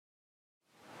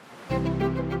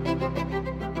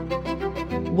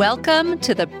Welcome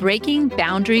to the Breaking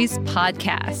Boundaries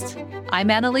podcast. I'm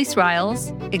Annalise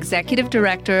Riles, Executive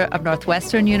Director of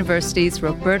Northwestern University's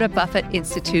Roberta Buffett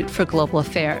Institute for Global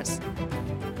Affairs.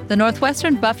 The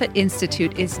Northwestern Buffett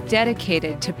Institute is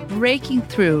dedicated to breaking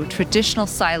through traditional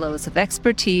silos of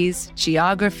expertise,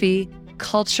 geography,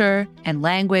 culture, and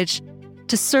language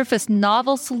to surface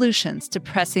novel solutions to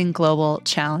pressing global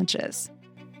challenges.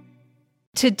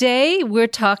 Today, we're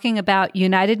talking about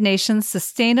United Nations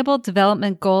Sustainable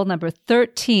Development Goal number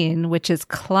 13, which is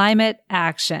climate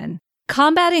action.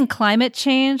 Combating climate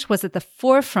change was at the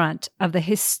forefront of the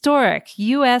historic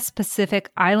U.S.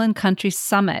 Pacific Island Countries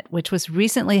Summit, which was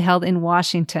recently held in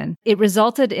Washington. It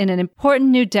resulted in an important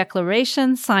new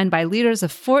declaration signed by leaders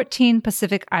of 14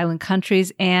 Pacific Island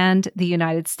countries and the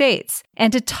United States.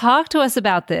 And to talk to us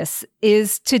about this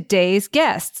is today's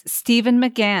guest, Stephen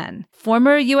McGann,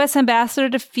 former U.S. Ambassador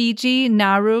to Fiji,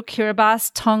 Nauru, Kiribati,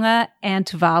 Tonga, and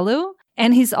Tuvalu.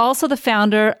 And he's also the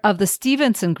founder of the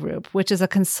Stevenson Group, which is a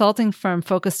consulting firm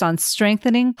focused on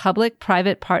strengthening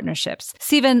public-private partnerships.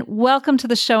 Stephen, welcome to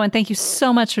the show, and thank you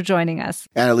so much for joining us.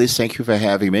 Annalise, thank you for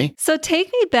having me. So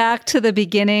take me back to the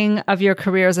beginning of your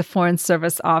career as a Foreign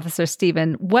Service officer,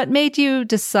 Stephen. What made you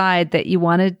decide that you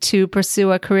wanted to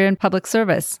pursue a career in public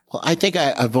service? Well, I think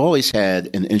I've always had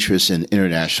an interest in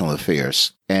international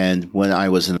affairs. And when I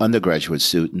was an undergraduate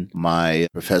student, my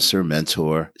professor,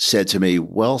 mentor, said to me,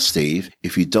 well, Steve,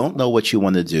 if you don't know what you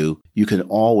want to do, you can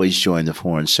always join the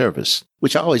Foreign Service,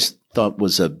 which I always thought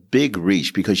was a big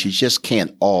reach because you just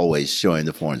can't always join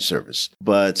the Foreign Service.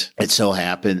 But it so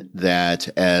happened that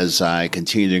as I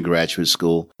continued in graduate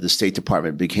school, the State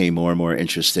Department became more and more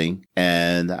interesting.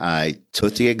 And I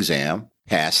took the exam,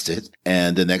 passed it.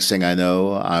 And the next thing I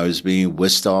know, I was being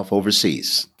whisked off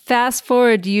overseas. Fast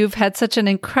forward, you've had such an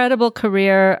incredible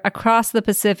career across the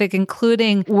Pacific,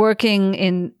 including working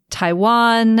in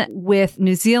Taiwan, with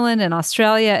New Zealand and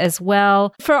Australia as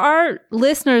well. For our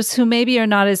listeners who maybe are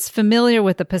not as familiar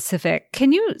with the Pacific,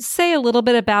 can you say a little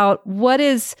bit about what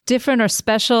is different or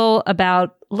special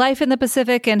about life in the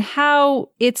Pacific and how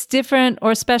it's different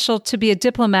or special to be a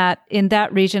diplomat in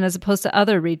that region as opposed to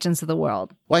other regions of the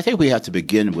world? Well, I think we have to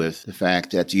begin with the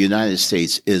fact that the United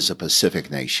States is a Pacific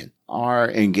nation.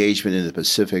 Our engagement in the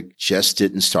Pacific just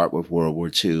didn't start with World War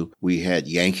II. We had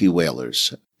Yankee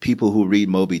whalers. People who read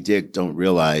Moby Dick don't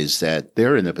realize that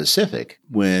they're in the Pacific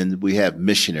when we have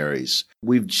missionaries.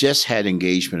 We've just had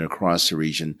engagement across the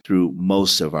region through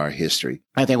most of our history.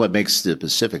 I think what makes the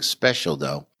Pacific special,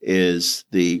 though, is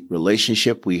the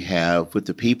relationship we have with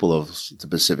the people of the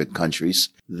Pacific countries.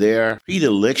 Their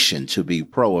predilection to be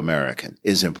pro-American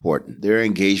is important. Their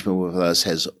engagement with us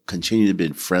has continued to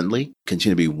be friendly,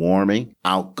 continued to be warming,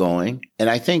 outgoing. And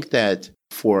I think that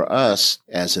for us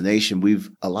as a nation,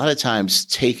 we've a lot of times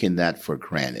taken that for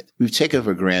granted. We've taken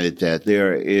for granted that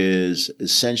there is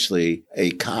essentially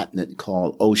a continent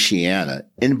called Oceania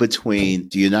in between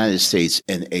the United States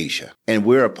and Asia. And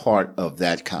we're a part of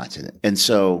that continent. And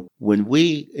so when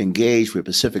we engage with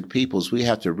Pacific peoples, we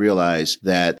have to realize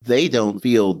that they don't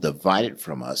feel divided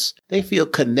from us. They feel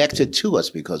connected to us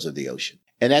because of the ocean.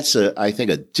 And that's, I think,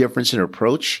 a difference in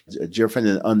approach, a difference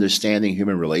in understanding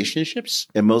human relationships,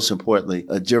 and most importantly,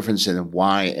 a difference in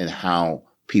why and how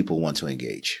people want to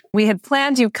engage. We had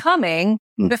planned you coming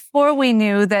before we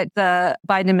knew that the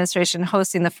Biden administration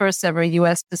hosting the first ever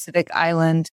U.S. Pacific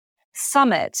Island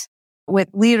Summit with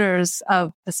leaders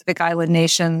of Pacific Island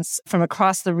nations from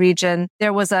across the region.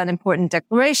 There was an important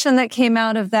declaration that came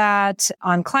out of that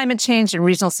on climate change and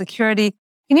regional security.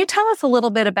 Can you tell us a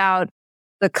little bit about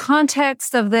the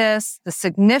context of this, the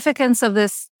significance of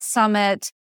this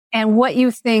summit, and what you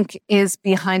think is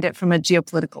behind it from a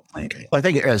geopolitical point of view? Well, I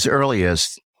think as early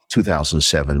as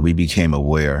 2007, we became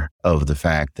aware of the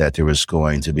fact that there was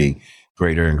going to be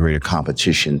greater and greater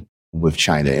competition with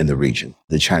China in the region.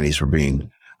 The Chinese were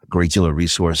bringing a great deal of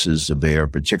resources to bear,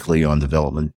 particularly on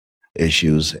development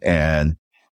issues. And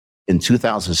in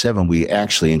 2007, we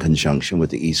actually, in conjunction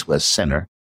with the East-West Center,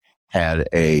 had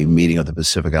a meeting of the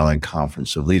Pacific Island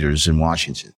Conference of Leaders in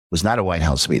Washington. It was not a White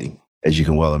House meeting. As you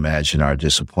can well imagine, our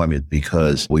disappointment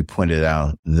because we pointed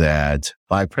out that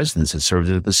 5 presidents had served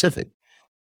in the Pacific.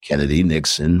 Kennedy,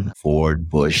 Nixon, Ford,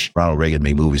 Bush, Ronald Reagan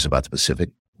made movies about the Pacific.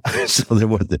 So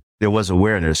there was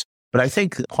awareness. But I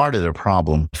think part of the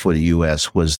problem for the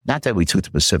U.S. was not that we took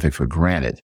the Pacific for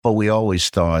granted, but we always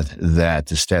thought that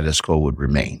the status quo would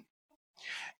remain.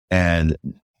 And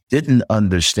didn't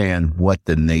understand what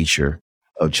the nature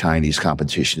of Chinese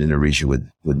competition in the region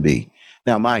would be.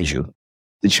 Now, mind you,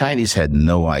 the Chinese had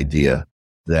no idea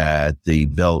that the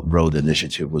Belt Road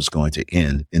Initiative was going to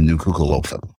end in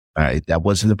Nuku'alofa. All right, that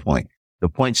wasn't the point. the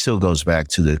point still goes back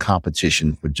to the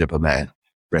competition for diplomatic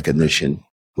recognition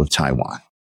with Taiwan.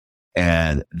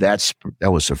 And that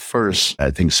was the first,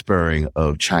 I think, spurring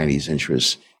of Chinese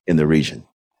interest in the region.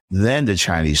 Then the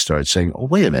Chinese started saying, oh,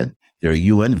 wait a minute, there are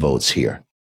UN votes here.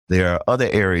 There are other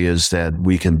areas that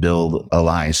we can build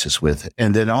alliances with.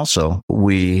 And then also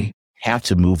we have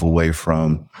to move away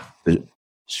from the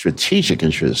strategic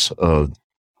interests of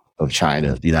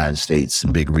China, the United States,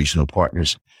 and big regional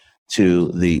partners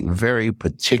to the very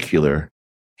particular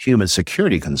human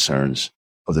security concerns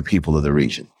of the people of the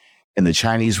region. And the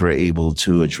Chinese were able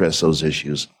to address those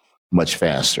issues much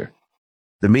faster.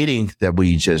 The meeting that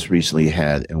we just recently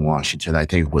had in Washington, I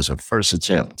think, was a first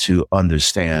attempt to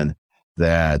understand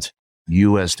that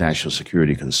U.S. national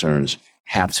security concerns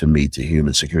have to meet the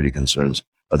human security concerns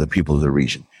of the people of the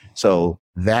region. So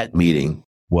that meeting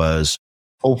was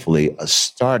hopefully a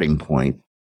starting point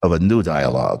of a new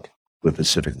dialogue with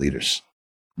Pacific leaders,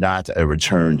 not a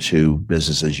return to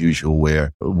business as usual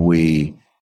where we,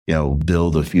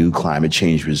 build a few climate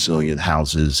change resilient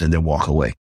houses and then walk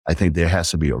away. I think there has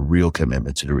to be a real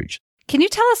commitment to the region. Can you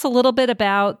tell us a little bit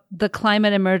about the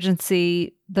climate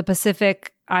emergency the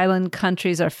Pacific Island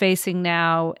countries are facing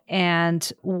now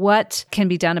and what can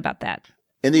be done about that?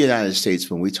 In the United States,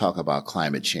 when we talk about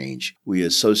climate change, we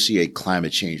associate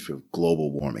climate change with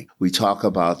global warming. We talk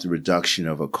about the reduction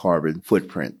of a carbon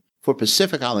footprint. For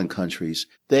Pacific Island countries,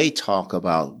 they talk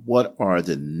about what are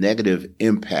the negative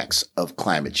impacts of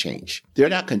climate change. They're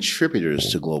not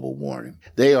contributors to global warming.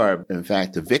 They are, in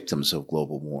fact, the victims of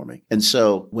global warming. And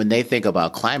so when they think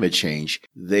about climate change,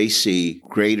 they see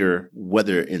greater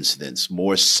weather incidents,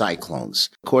 more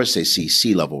cyclones. Of course, they see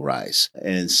sea level rise.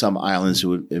 And in some islands,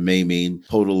 it may mean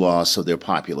total loss of their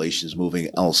populations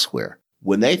moving elsewhere.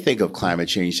 When they think of climate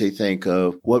change, they think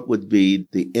of what would be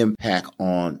the impact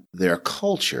on their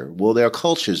culture. Will their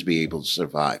cultures be able to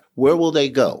survive? Where will they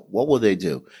go? What will they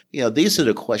do? These are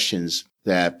the questions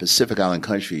that Pacific Island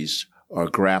countries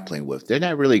are grappling with. They're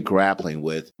not really grappling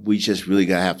with, we just really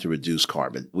have to reduce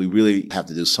carbon. We really have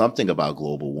to do something about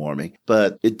global warming.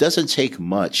 But it doesn't take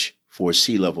much for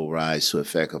sea level rise to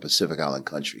affect a Pacific Island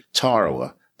country.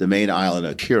 Tarawa, the main island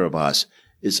of Kiribati,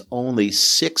 is only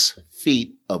 6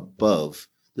 feet above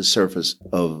the surface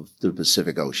of the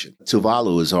Pacific Ocean.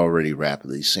 Tuvalu is already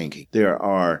rapidly sinking. There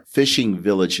are fishing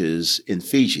villages in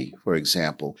Fiji, for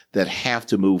example, that have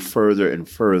to move further and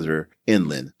further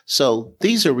inland. So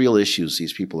these are real issues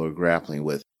these people are grappling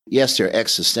with. Yes, they're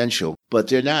existential, but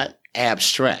they're not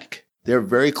abstract. They're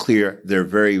very clear. They're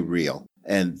very real.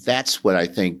 And that's what I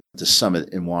think the summit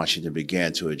in Washington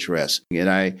began to address. And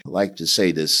I like to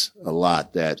say this a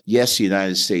lot, that yes, the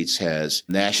United States has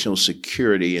national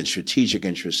security and strategic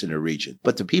interests in the region,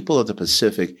 but the people of the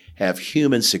Pacific have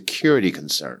human security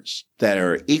concerns that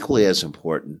are equally as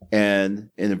important and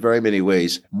in very many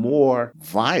ways more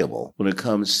viable when it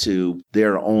comes to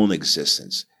their own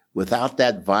existence. Without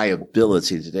that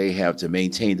viability that they have to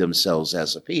maintain themselves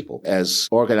as a people, as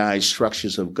organized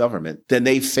structures of government, then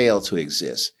they fail to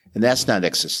exist. And that's not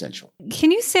existential.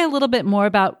 Can you say a little bit more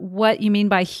about what you mean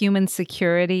by human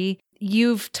security?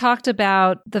 You've talked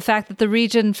about the fact that the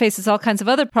region faces all kinds of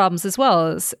other problems as well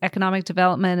as economic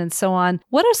development and so on.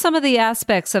 What are some of the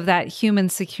aspects of that human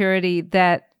security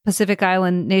that Pacific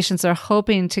Island nations are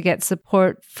hoping to get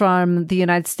support from the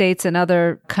United States and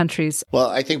other countries? Well,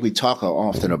 I think we talk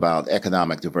often about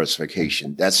economic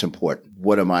diversification. That's important.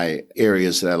 One of my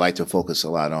areas that I like to focus a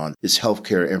lot on is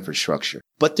healthcare infrastructure.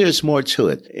 But there's more to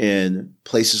it. In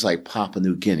places like Papua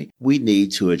New Guinea, we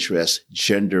need to address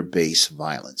gender-based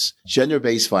violence.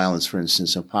 Gender-based violence, for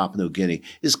instance, in Papua New Guinea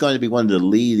is going to be one of the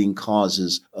leading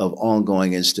causes of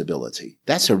ongoing instability.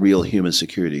 That's a real human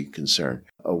security concern.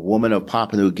 A woman of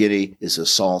Papua New Guinea is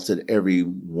assaulted every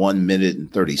 1 minute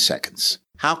and 30 seconds.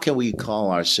 How can we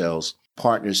call ourselves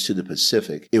partners to the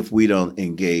Pacific if we don't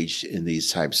engage in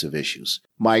these types of issues?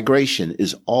 Migration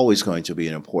is always going to be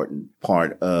an important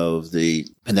part of the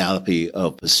panoply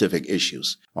of Pacific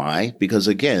issues. Why? Because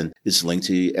again, it's linked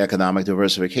to economic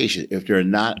diversification. If there are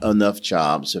not enough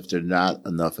jobs, if there are not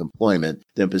enough employment,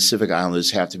 then Pacific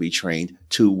Islanders have to be trained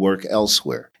to work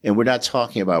elsewhere. And we're not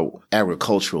talking about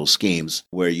agricultural schemes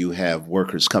where you have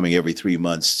workers coming every 3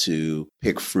 months to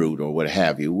pick fruit or what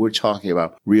have you. We're talking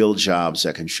about real jobs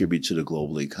that contribute to the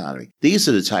global economy. These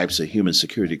are the types of human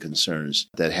security concerns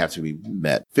that have to be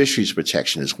met. Fisheries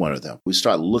protection is one of them. We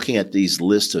start looking at these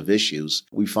lists of issues,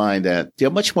 we find that they're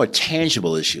much more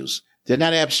tangible issues. They're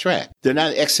not abstract. They're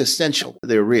not existential.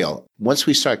 They're real. Once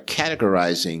we start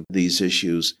categorizing these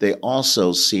issues, they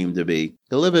also seem to be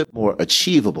a little bit more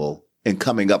achievable in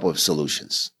coming up with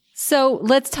solutions. So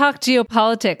let's talk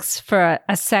geopolitics for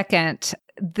a second.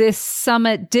 this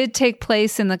summit did take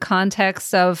place in the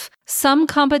context of some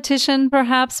competition,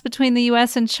 perhaps, between the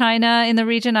U.S. and China in the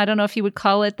region. I don't know if you would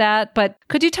call it that, but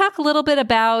could you talk a little bit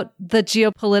about the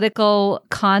geopolitical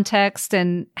context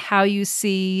and how you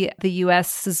see the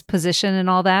U.S.'s position and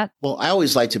all that? Well, I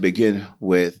always like to begin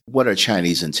with what are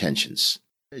Chinese intentions?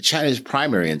 China's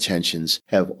primary intentions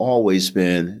have always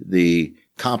been the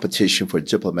competition for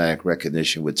diplomatic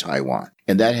recognition with Taiwan.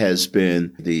 And that has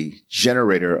been the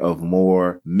generator of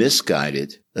more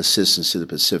misguided assistance to the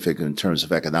Pacific in terms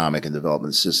of economic and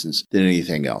development assistance than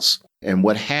anything else. And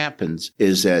what happens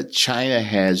is that China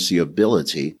has the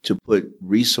ability to put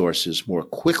resources more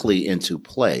quickly into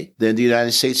play than the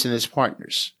United States and its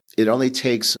partners. It only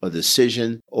takes a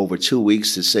decision over 2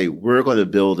 weeks to say, we're going to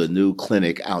build a new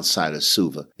clinic outside of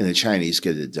Suva, and the Chinese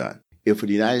get it done. If the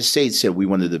United States said we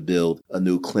wanted to build a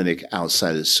new clinic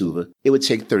outside of Suva, it would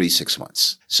take 36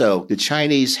 months. So the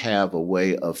Chinese have a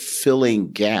way of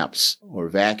filling gaps or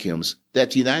vacuums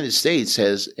that the United States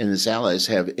has and its allies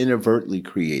have inadvertently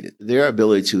created. Their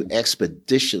ability to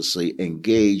expeditiously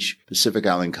engage Pacific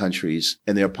Island countries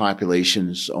and their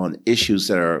populations on issues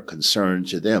that are a concern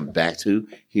to them, back to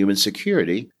human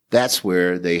security, that's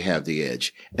where they have the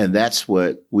edge. And that's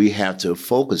what we have to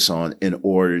focus on in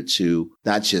order to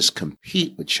not just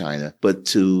compete with China, but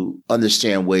to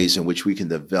understand ways in which we can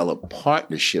develop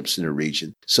partnerships in the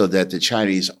region so that the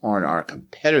Chinese aren't our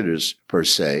competitors per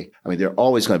se. I mean, they're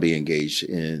always going to be engaged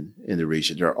in the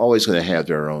region. They're always going to have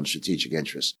their own strategic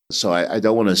interests. So I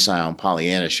don't want to sound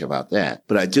Pollyannish about that,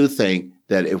 but I do think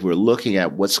that if we're looking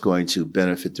at what's going to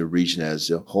benefit the region as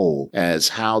a whole, as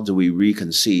how do we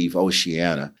reconceive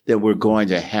Oceania, then we're going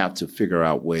to have to figure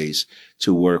out ways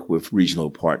to work with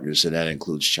regional partners, and that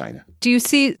includes China. Do you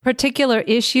see particular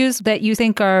issues that you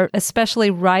think are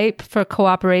especially ripe for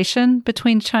cooperation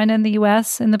between China and the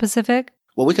U.S. in the Pacific?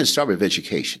 Well, we can start with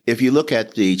education. If you look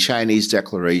at the Chinese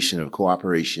Declaration of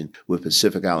Cooperation with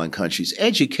Pacific Island countries,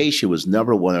 education was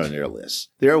number one on their list.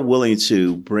 They're willing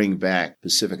to bring back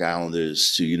Pacific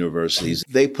Islanders to universities.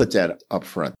 They put that up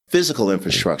front. Physical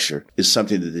infrastructure is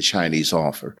something that the Chinese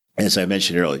offer. As I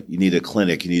mentioned earlier, you need a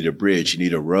clinic, you need a bridge, you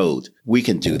need a road. We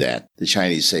can do that. The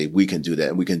Chinese say we can do that,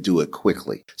 and we can do it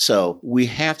quickly. So we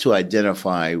have to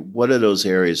identify what are those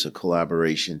areas of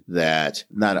collaboration that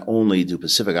not only do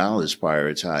Pacific Islanders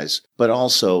prioritize, but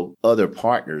also other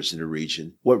partners in the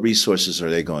region. What resources are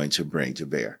they going to bring to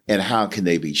bear, and how can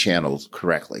they be channeled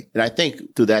correctly? And I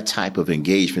think through that type of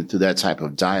engagement, through that type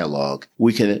of dialogue,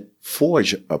 we can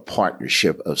forge a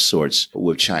partnership of sorts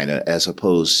with China as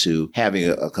opposed to having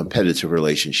a competitive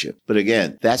relationship. But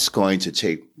again, that's going to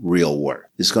take real work.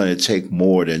 It's going to take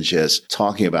more than just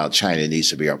talking about China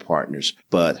needs to be our partners,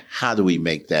 but how do we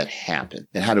make that happen?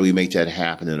 And how do we make that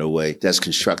happen in a way that's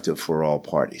constructive for all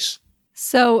parties?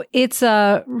 So it's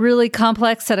a really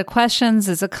complex set of questions.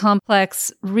 It's a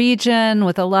complex region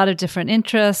with a lot of different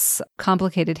interests,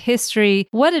 complicated history.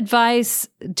 What advice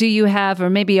do you have, or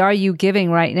maybe are you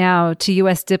giving right now to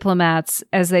U.S. diplomats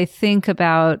as they think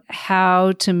about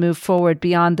how to move forward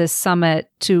beyond this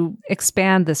summit to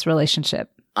expand this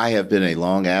relationship? I have been a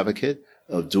long advocate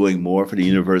of doing more for the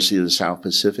University of the South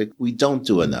Pacific. We don't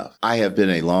do enough. I have been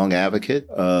a long advocate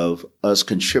of us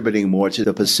contributing more to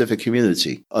the Pacific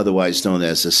community, otherwise known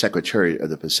as the Secretariat of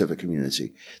the Pacific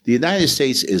Community. The United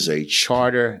States is a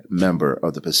charter member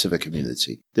of the Pacific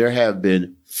community. There have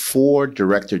been 4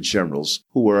 director generals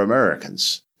who were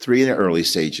Americans. 3 in the early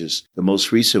stages. The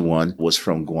most recent one was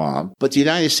from Guam. But the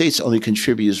United States only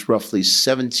contributes roughly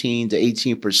 17 to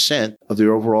 18% of the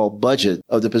overall budget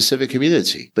of the Pacific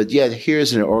community. But yet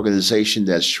here's an organization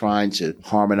that's trying to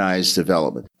harmonize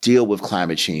development, deal with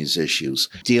climate change issues,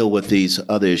 deal with these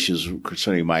other issues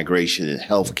concerning migration and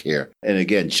healthcare. And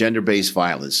again, gender-based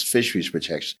violence, fisheries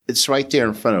protection. It's right there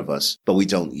in front of us, but we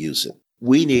don't use it.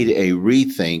 We need a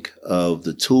rethink of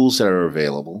the tools that are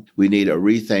available. We need a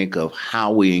rethink of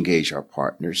how we engage our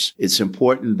partners. It's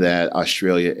important that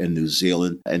Australia and New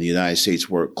Zealand and the United States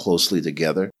work closely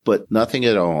together, but nothing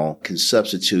at all can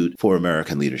substitute for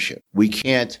American leadership. We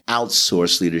can't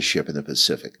outsource leadership in the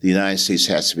Pacific. The United States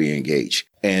has to be engaged.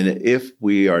 And if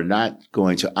we are not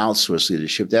going to outsource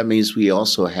leadership, that means we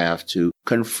also have to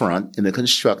confront in a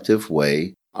constructive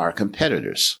way our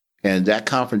competitors. And that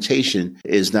confrontation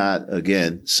is not,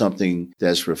 again, something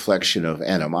that's reflection of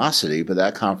animosity, but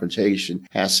that confrontation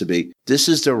has to be, this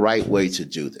is the right way to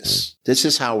do this. This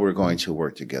is how we're going to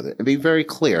work together, and be very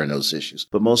clear on those issues.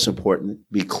 But most important,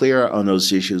 be clear on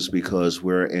those issues because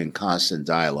we're in constant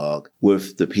dialogue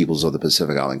with the peoples of the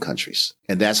Pacific Island countries.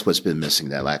 And that's what's been missing,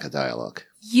 that lack of dialogue.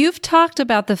 You've talked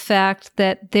about the fact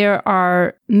that there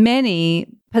are many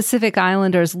Pacific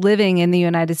Islanders living in the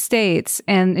United States,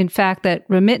 and in fact that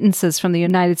remittances from the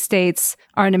United States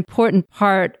are an important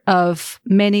part of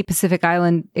many Pacific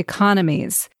Island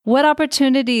economies. What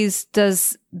opportunities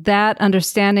does that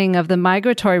understanding of the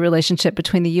migratory relationship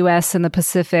between the U.S. and the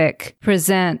Pacific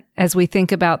present as we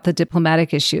think about the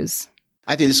diplomatic issues?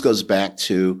 I think this goes back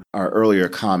to our earlier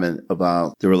comment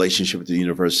about the relationship with the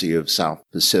University of South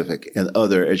Pacific and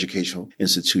other educational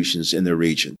institutions in the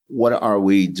region. What are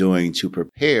we doing to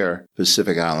prepare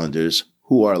Pacific Islanders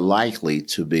who are likely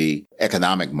to be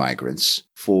economic migrants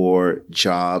for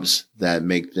jobs that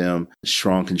make them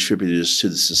strong contributors to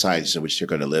the societies in which they're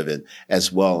going to live in,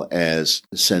 as well as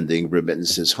sending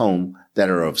remittances home that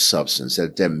are of substance,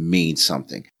 that mean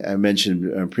something. I mentioned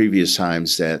in previous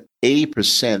times that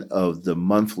 80% of the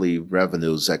monthly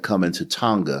revenues that come into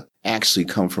Tonga actually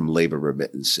come from labor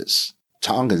remittances.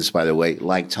 Tongans, by the way,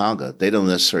 like Tonga, they don't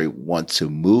necessarily want to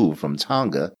move from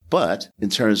Tonga, but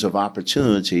in terms of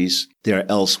opportunities, they're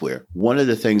elsewhere. One of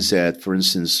the things that, for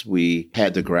instance, we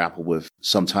had to grapple with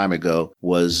some time ago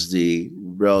was the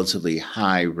relatively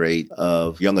high rate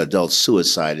of young adult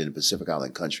suicide in the Pacific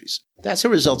Island countries. That's a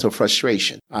result of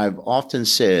frustration. I've often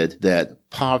said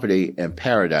that poverty and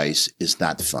paradise is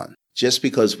not fun. Just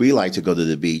because we like to go to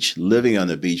the beach, living on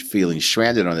the beach, feeling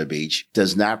stranded on the beach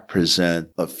does not present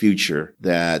a future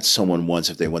that someone wants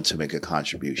if they want to make a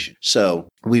contribution. So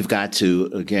we've got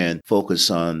to, again, focus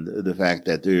on the fact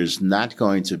that there's not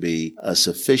going to be a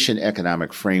sufficient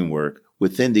economic framework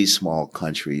within these small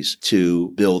countries to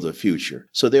build a future.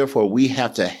 So therefore, we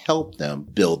have to help them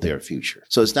build their future.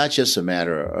 So it's not just a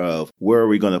matter of where are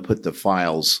we going to put the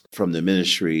files from the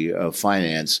Ministry of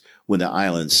Finance when the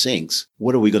island sinks.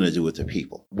 What are we going to do with the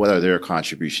people? What are their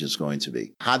contributions going to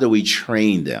be? How do we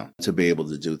train them to be able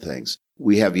to do things?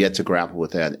 We have yet to grapple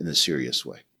with that in a serious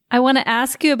way. I want to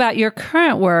ask you about your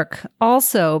current work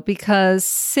also, because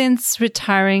since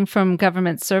retiring from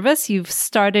government service, you've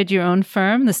started your own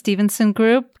firm, the Stevenson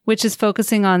Group, which is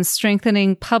focusing on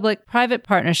strengthening public-private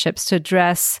partnerships to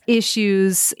address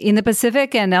issues in the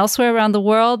Pacific and elsewhere around the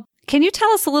world. Can you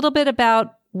tell us a little bit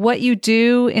about what you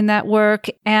do in that work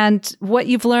and what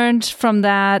you've learned from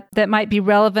that might be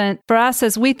relevant for us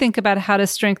as we think about how to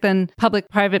strengthen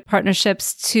public-private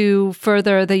partnerships to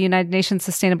further the United Nations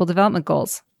Sustainable Development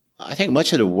Goals? I think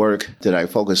much of the work that I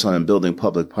focus on in building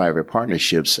public-private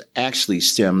partnerships actually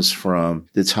stems from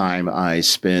the time I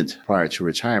spent prior to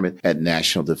retirement at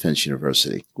National Defense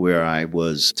University, where I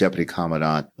was Deputy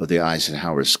Commandant of the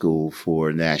Eisenhower School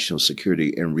for National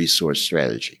Security and Resource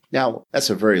Strategy. Now, that's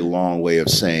a very long way of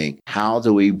saying, how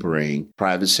do we bring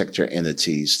private sector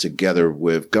entities together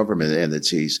with government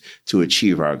entities to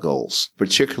achieve our goals,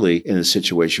 particularly in a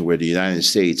situation where the United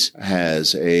States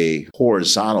has a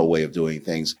horizontal way of doing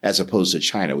things as opposed to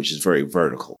China, which is very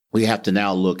vertical. We have to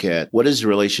now look at what is the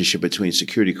relationship between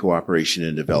security cooperation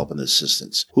and development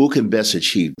assistance. Who can best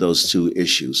achieve those two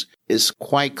issues? It's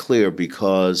quite clear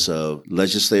because of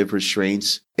legislative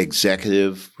restraints,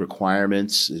 executive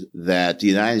requirements, that the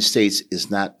United States is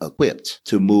not equipped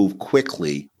to move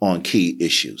quickly on key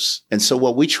issues. And so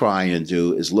what we try and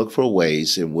do is look for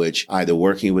ways in which either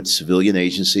working with civilian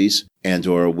agencies and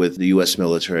or with the U.S.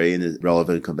 military and the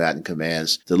relevant combatant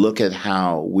commands to look at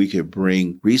how we could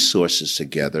bring resources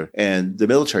together. And the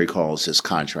military calls this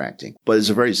contracting, but it's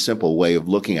a very simple way of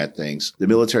looking at things. The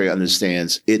military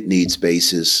understands it needs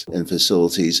bases and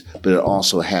facilities, but it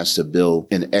also has to build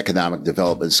an economic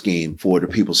development scheme for the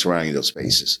people surrounding those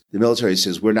bases. The military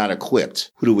says, we're not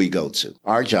equipped. Who do we go to?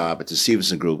 Our job at the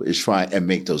Stevenson Group is try and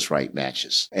make those right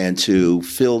matches and to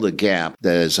fill the gap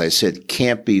that, as I said,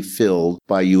 can't be filled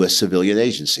by U.S. civilian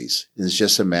agencies. It's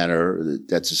just a matter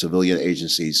that the civilian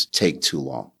agencies take too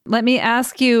long. Let me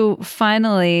ask you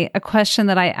finally a question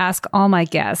that I ask all my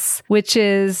guests, which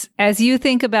is, as you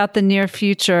think about the near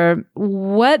future,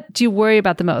 what do you worry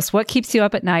about the most? What keeps you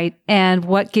up at night and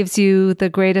what gives you the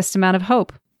greatest amount of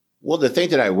hope? Well, the thing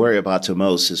that I worry about the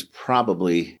most is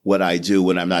probably what I do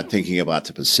when I'm not thinking about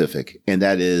the Pacific. And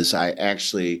that is I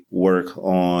actually work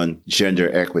on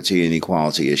gender equity and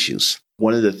equality issues.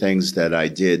 One of the things that I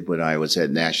did when I was at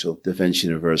National Defense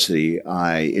University,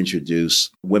 I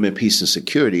introduced women, peace, and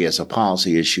security as a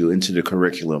policy issue into the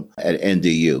curriculum at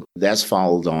NDU. That's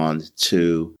followed on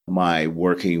to my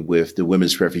working with the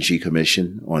Women's Refugee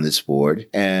Commission on its board.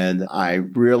 And I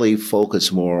really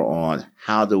focus more on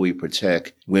how do we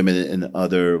protect women and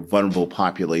other vulnerable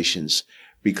populations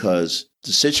because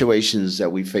the situations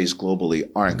that we face globally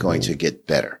aren't going to get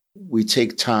better. We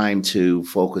take time to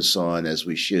focus on, as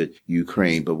we should,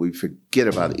 Ukraine, but we forget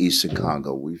about Eastern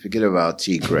Congo. We forget about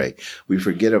Tigray. We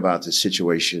forget about the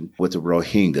situation with the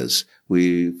Rohingyas.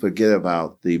 We forget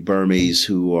about the Burmese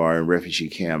who are in refugee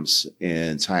camps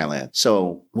in Thailand.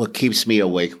 So what keeps me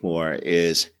awake more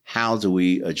is how do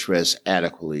we address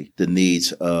adequately the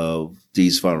needs of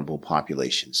these vulnerable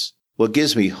populations? What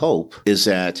gives me hope is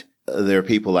that there are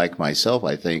people like myself,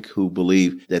 I think, who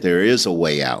believe that there is a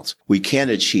way out. We can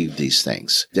achieve these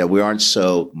things, that we aren't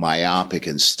so myopic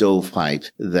and stovepipe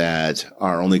that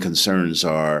our only concerns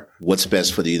are what's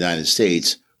best for the United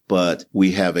States, but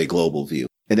we have a global view.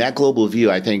 And that global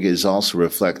view, I think, is also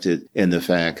reflected in the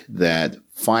fact that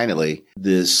finally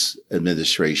this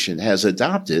administration has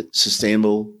adopted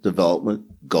sustainable development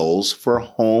goals for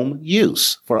home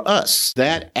use for us.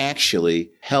 That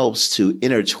actually helps to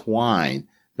intertwine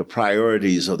the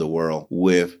priorities of the world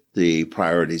with the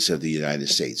priorities of the United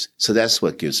States. So that's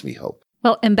what gives me hope.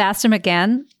 Well, Ambassador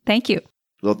McGahn, thank you.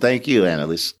 Well, thank you,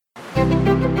 Annalise.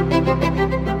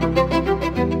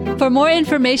 For more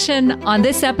information on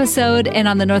this episode and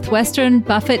on the Northwestern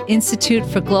Buffett Institute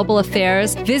for Global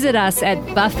Affairs, visit us at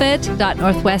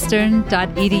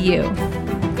buffett.northwestern.edu.